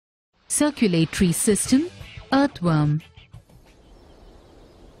Circulatory system, earthworm.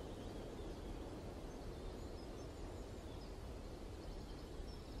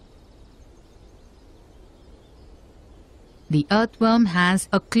 The earthworm has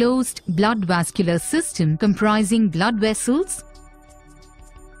a closed blood vascular system comprising blood vessels,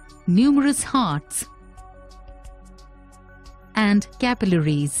 numerous hearts, and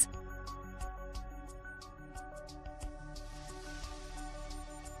capillaries.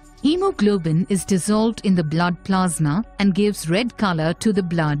 Hemoglobin is dissolved in the blood plasma and gives red color to the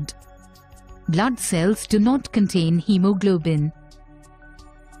blood. Blood cells do not contain hemoglobin.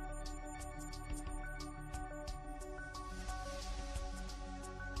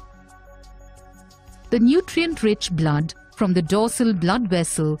 The nutrient-rich blood from the dorsal blood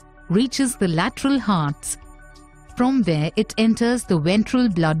vessel reaches the lateral hearts. From there it enters the ventral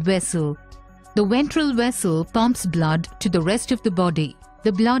blood vessel. The ventral vessel pumps blood to the rest of the body.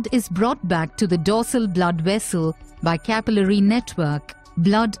 The blood is brought back to the dorsal blood vessel by capillary network.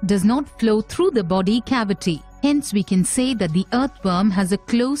 Blood does not flow through the body cavity. Hence we can say that the earthworm has a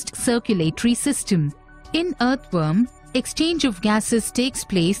closed circulatory system. In earthworm, exchange of gases takes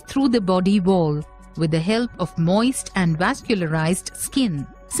place through the body wall with the help of moist and vascularized skin,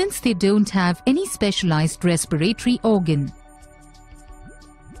 since they don't have any specialized respiratory organ.